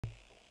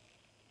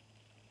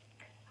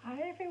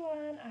Hi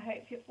everyone, I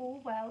hope you're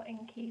all well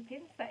and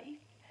keeping safe.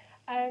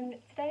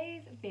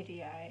 Today's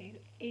video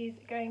is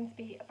going to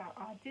be about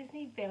our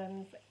Disney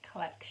Villains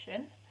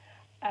collection.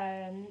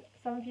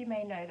 Some of you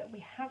may know that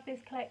we have this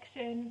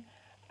collection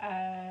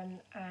and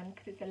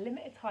because it's a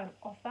limited time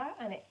offer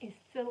and it is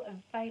still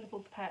available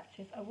to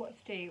purchase, I want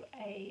to do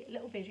a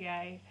little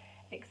video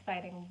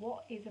explaining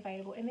what is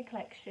available in the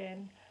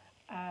collection.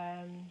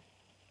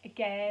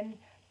 Again,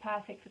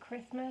 perfect for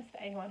Christmas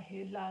for anyone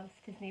who loves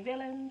Disney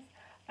Villains.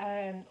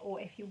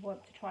 Or if you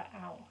want to try it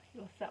out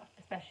yourself,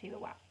 especially the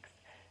wax.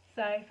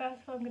 So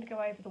first of all I'm going to go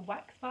over the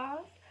wax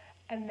bars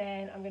and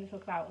then I'm going to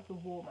talk about the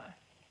warmer.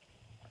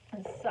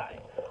 And so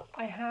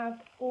I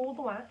have all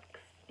the wax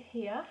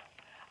here.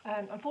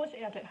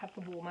 Unfortunately I don't have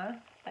the warmer,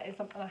 that is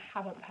something I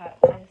haven't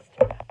purchased.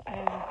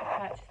 I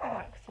purchased the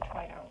wax to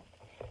try out.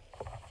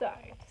 So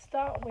to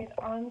start with,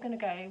 I'm going to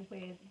go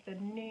with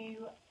the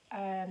new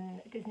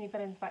Disney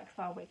Villains wax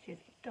bar, which is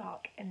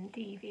Dark and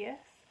Devious.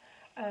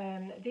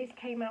 This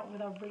came out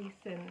with our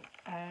recent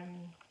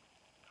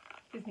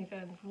Disney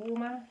Villains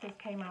warmer. This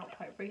came out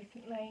quite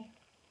recently.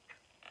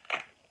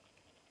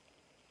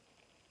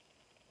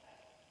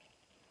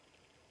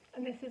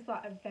 And this is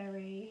like a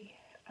very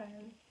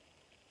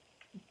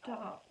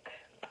dark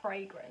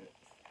fragrance.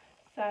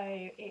 So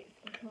it's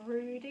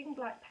brooding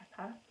black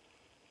pepper.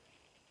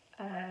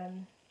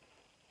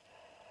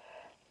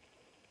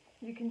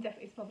 You can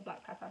definitely smell the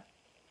black pepper.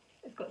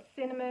 It's got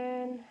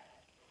cinnamon.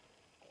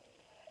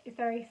 It's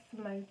very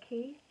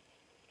smoky.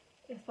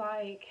 It's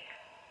like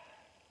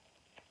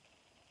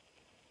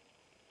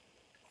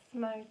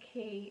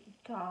smoky,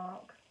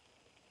 dark,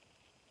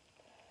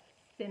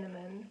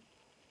 cinnamon,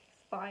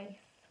 spice.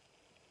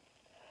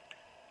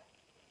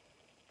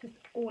 Just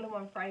all in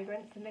one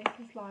fragrance, and this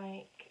is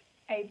like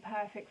a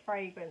perfect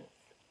fragrance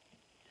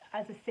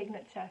as a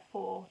signature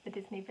for the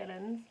Disney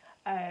Villains.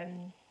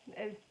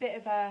 It's a bit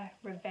of a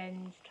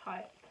revenge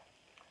type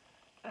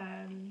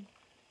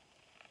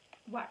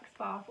wax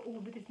bar for all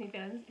the Disney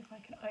Villains. If I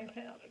can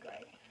open it, that'd be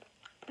great.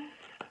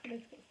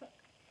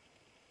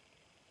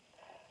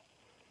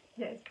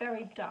 Yeah, it's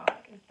very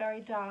dark. It's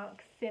very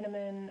dark,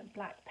 cinnamon,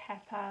 black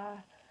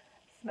pepper,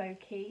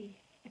 smoky.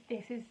 If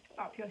this is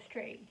up your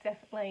street,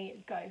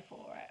 definitely go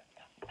for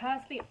it.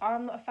 Personally,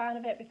 I'm not a fan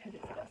of it because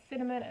it's got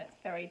cinnamon and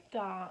it's very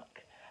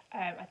dark.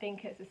 I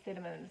think it's the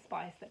cinnamon and the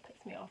spice that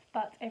puts me off,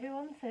 but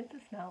everyone's sense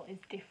of smell is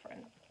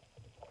different.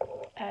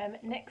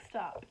 Next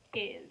up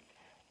is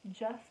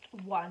Just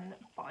One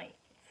Bite.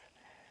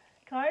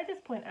 Can I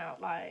just point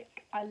out,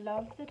 like, I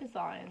love the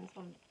designs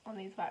on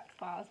these wax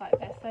bars. Like,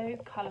 they're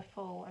so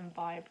colourful and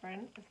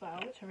vibrant as well,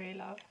 which I really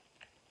love.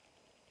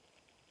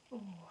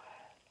 Ooh.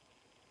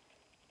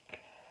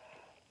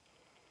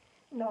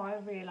 No, I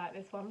really like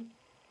this one.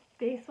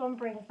 This one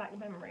brings back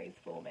memories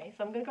for me.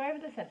 So I'm going to go over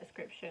the scent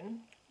description,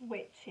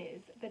 which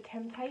is: the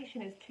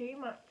temptation is too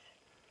much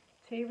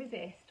to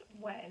resist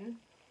when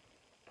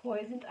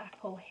poisoned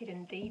apple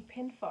hidden deep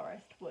in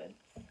forest woods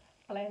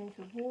blends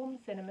with warm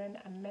cinnamon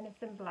and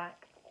menacing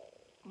black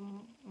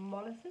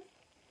molasses.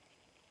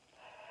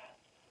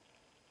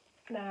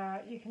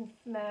 Now you can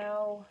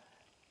smell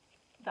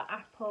the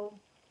apple,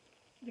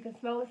 you can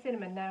smell the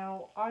cinnamon.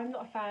 Now I'm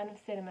not a fan of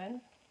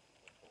cinnamon,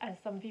 as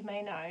some of you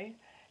may know,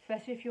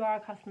 especially if you are a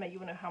customer, you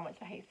will know how much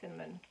I hate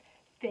cinnamon.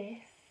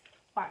 This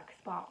wax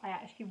bar I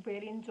actually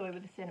really enjoy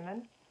with the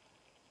cinnamon.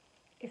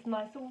 It's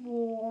nice and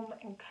warm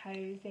and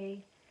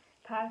cosy,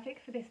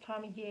 perfect for this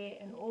time of year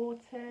in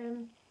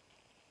autumn.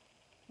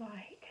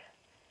 Like,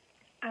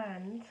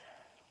 and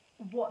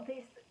what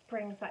this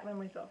brings back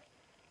memories of,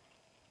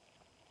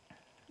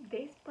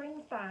 this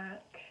brings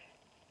back,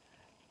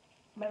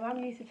 my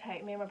mum used to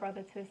take me and my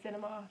brother to the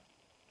cinema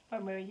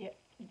when we were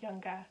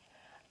younger,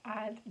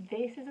 and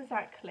this is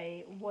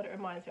exactly what it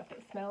reminds me of.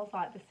 It smells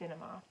like the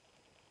cinema.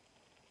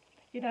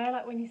 You know,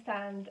 like when you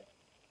stand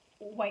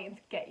waiting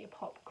to get your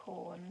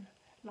popcorn,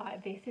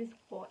 like this is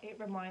what it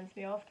reminds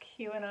me of,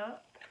 queuing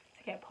up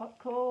to get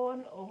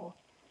popcorn or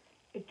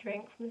a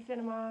drink from the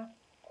cinema.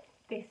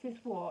 This is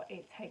what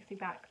it takes me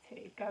back to.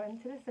 Going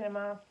to the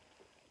cinema,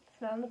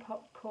 smelling the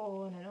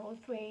popcorn and all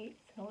the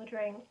sweets and all the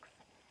drinks.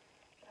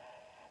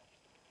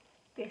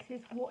 This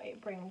is what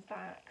it brings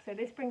back. So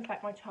this brings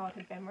back my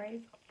childhood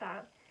memories of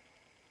that.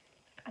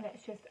 And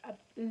it's just a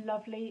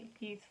lovely,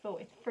 beautiful,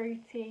 it's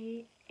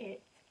fruity,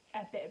 it's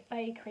a bit of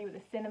bakery with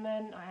the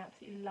cinnamon. I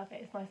absolutely love it.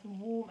 It's nice and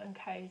warm and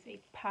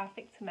cosy,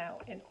 perfect to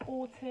melt in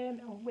autumn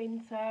and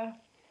winter.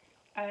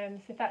 So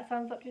if that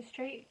sounds up your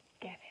street,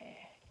 get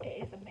here.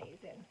 It is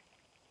amazing.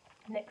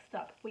 Next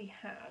up we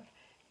have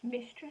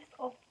Mistress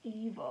of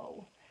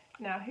Evil.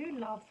 Now, who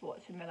loves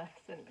watching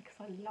Maleficent? Because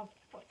I love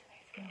watching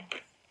these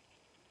films.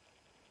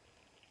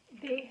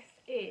 This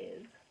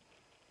is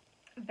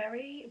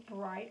very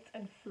bright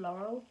and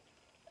floral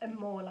and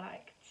more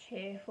like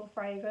cheerful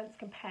fragrance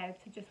compared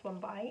to Just One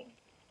Bite.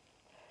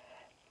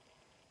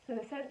 So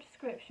the scent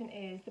description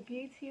is: the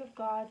beauty of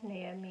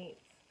gardenia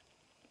meets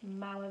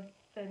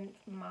malevolent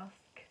musk,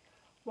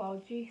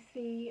 while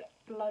juicy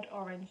blood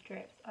orange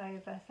drips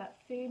over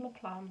Satsuma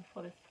plum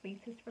for the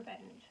sweetest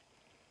revenge.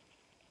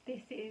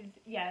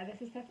 this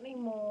is definitely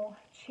more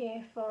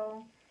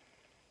cheerful,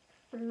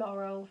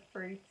 floral,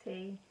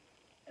 fruity,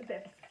 a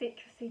bit of a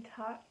citrusy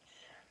touch,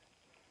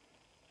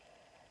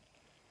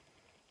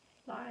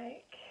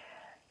 like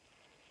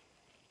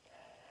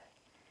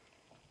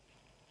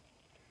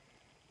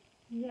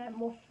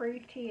more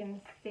fruity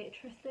and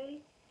citrusy,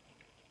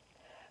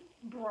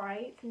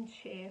 bright and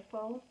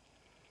cheerful.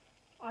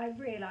 I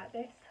really like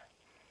this.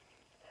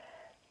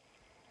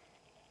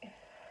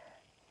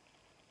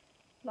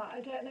 Like,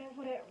 I don't know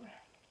what it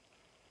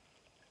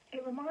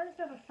reminds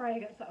me of a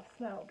fragrance that I've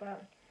smelled,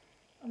 but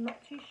I'm not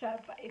too sure,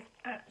 but it's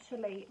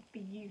actually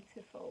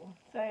beautiful.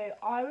 So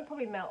I would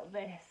probably melt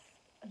this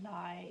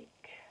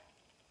like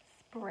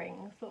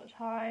spring sort of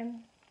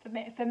time. For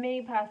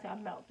me personally, I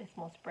melt this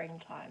more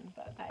springtime,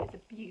 but that is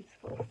a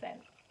beautiful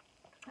scent.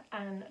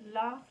 And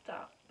last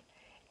up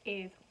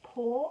is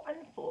Poor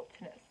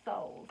Unfortunate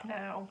Souls.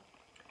 Now,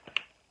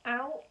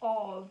 out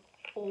of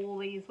all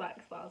these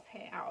wax bars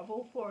here, out of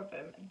all 4 of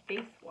them,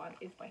 this one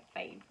is my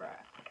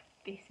favourite.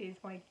 This is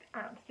my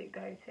absolute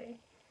go-to.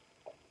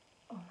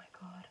 Oh my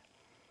god,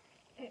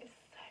 it's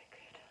so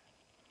good.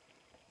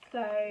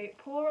 So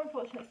Poor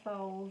Unfortunate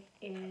Souls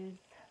is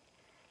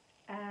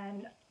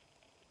an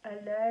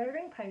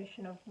alluring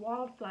potion of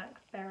wild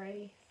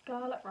blackberry,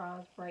 scarlet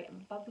raspberry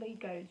and bubbly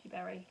goji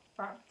berry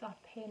wrapped up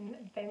in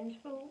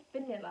vengeful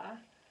vanilla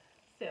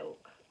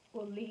silk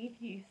will leave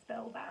you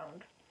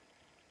spellbound.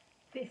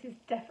 This is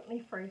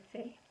definitely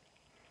fruity,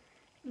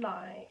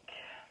 like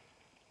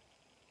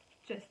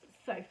just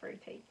so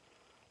fruity.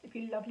 If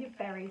you love your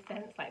berry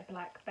scents like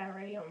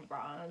blackberry and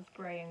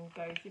raspberry and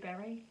goji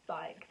berry,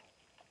 like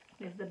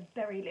this is a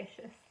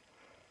berrylicious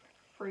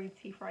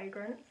fruity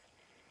fragrance.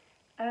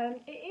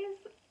 It is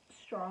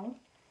strong,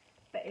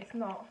 but it's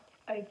not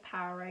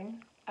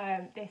overpowering.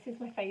 This is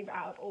my favourite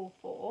out of all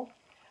 4.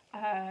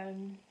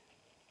 And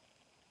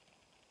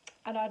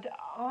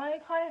I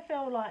kind of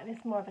feel like this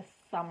is more of a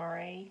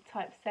summery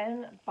type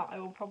scent, but I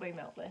will probably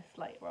melt this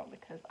later on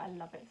because I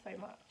love it so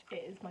much.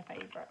 It is my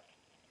favourite.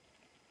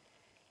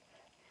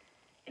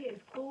 It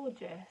is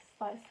gorgeous,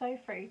 like so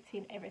fruity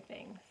and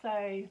everything. So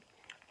I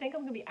think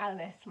I'm going to be adding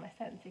this to my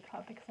Scentsy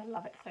club because I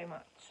love it so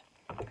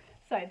much.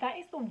 So that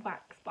is the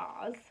wax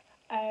bars.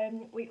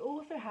 We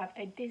also have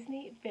a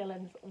Disney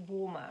Villains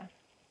warmer.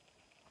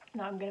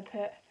 Now I'm going to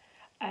put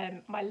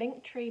my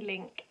Linktree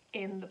link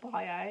in the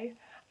bio,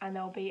 and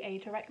there'll be a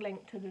direct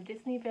link to the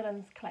Disney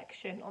Villains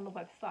collection on the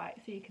website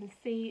so you can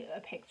see a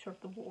picture of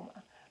the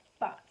warmer.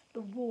 But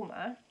the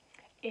warmer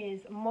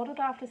is modelled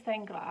after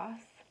stained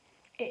glass.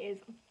 It is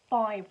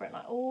vibrant,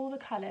 like all the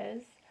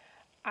colours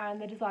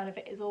and the design of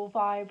it is all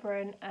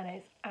vibrant and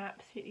it's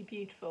absolutely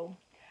beautiful.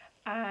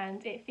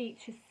 And it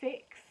features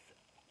 6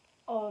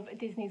 of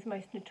Disney's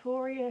most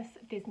notorious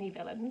Disney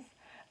villains.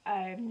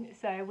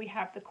 So we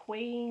have the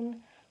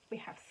Queen, we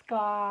have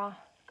Scar,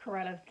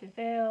 Cruella de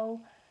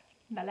Vil,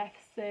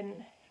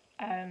 Maleficent,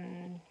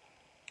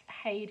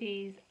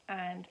 Hades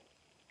and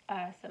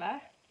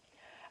Ursula.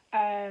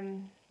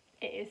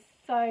 It is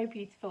so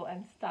beautiful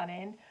and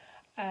stunning,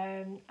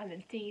 and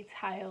the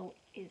detail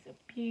is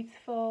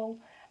beautiful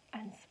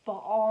and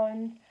spot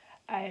on.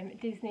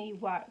 Disney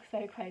works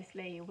so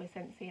closely with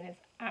Scentsy and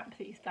it's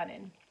absolutely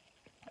stunning.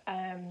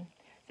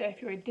 So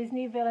if you're a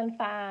Disney villain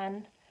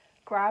fan,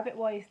 grab it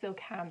while you still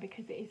can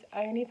because it is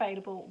only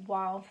available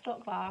while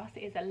stock lasts.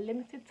 It is a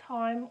limited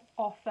time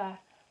offer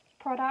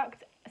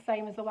product,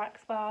 same as the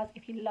wax bars.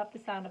 If you love the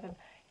sound of them,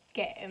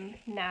 get them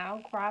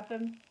now. Grab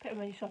them, put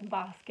them in your shopping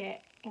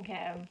basket and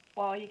get them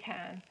while you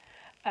can.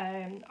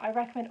 I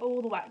recommend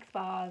all the wax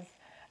bars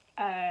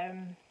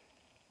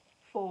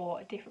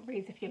for different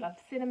reasons. If you love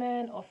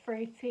cinnamon or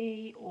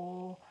fruity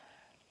or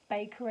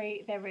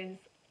bakery, there is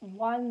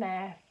one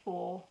there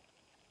for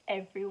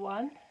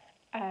everyone.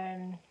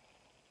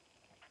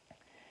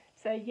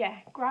 So yeah,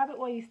 grab it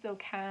while you still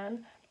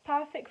can.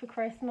 Perfect for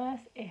Christmas.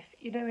 If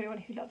you know anyone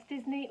who loves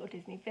Disney or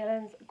Disney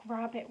villains,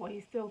 grab it while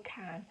you still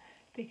can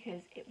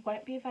because it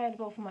won't be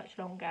available for much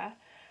longer.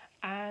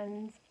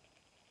 And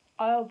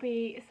I'll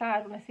be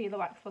sad when I see the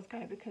wax bars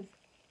go because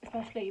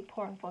especially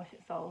Poor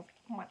Unfortunate Souls,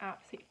 my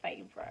absolute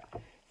favourite.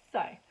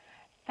 So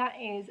that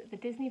is the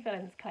Disney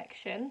Villains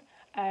collection.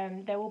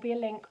 There will be a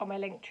link on my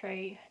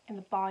Linktree in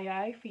the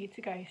bio for you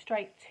to go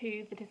straight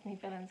to the Disney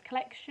Villains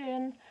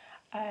collection.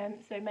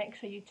 So make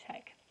sure you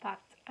check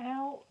that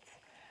out.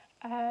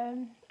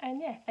 And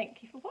yeah,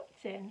 thank you for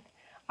watching.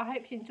 I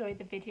hope you enjoyed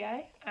the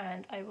video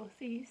and I will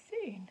see you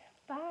soon.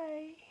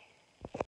 Bye.